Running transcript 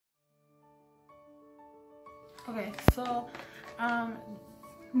Okay, so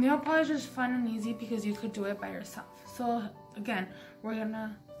nail polish is fun and easy because you could do it by yourself. So again, we're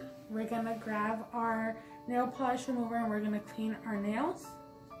gonna grab our nail polish remover and we're gonna clean our nails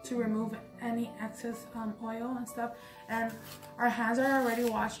to remove any excess oil and stuff. And our hands are already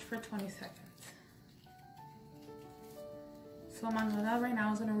washed for 20 seconds. So Manuela right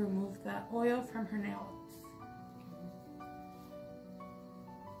now is gonna remove the oil from her nails.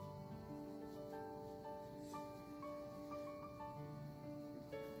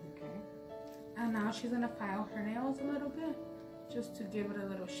 And now she's gonna file her nails a little bit, just to give it a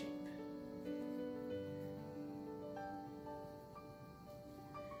little shape.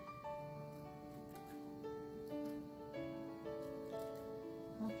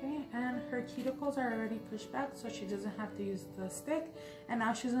 Okay, and her cuticles are already pushed back, so she doesn't have to use the stick. And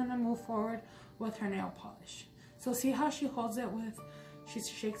now she's gonna move forward with her nail polish. So see how she holds it with, she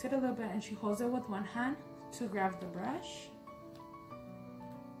shakes it a little bit and she holds it with one hand to grab the brush.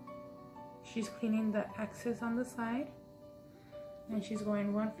 She's cleaning the excess on the side, and she's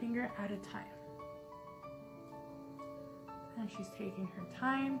going one finger at a time. And she's taking her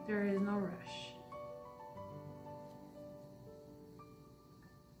time, there is no rush.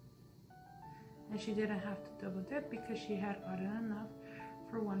 And she didn't have to double dip because she had gotten enough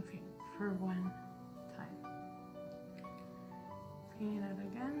for one time. Cleaning it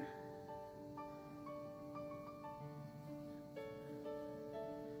again.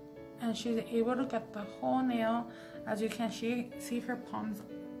 And she's able to get the whole nail. As you can see her palms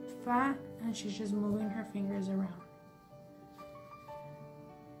flat, and she's just moving her fingers around.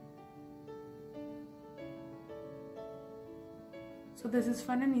 So this is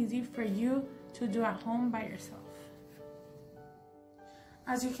fun and easy for you to do at home by yourself.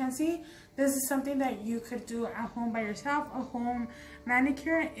 As you can see, this is something that you could do at home by yourself, a home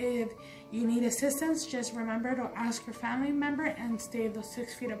manicure. If you need assistance, just remember to ask your family member and stay those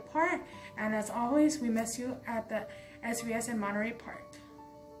 6 feet apart. And as always, we miss you at the SVS in Monterey Park.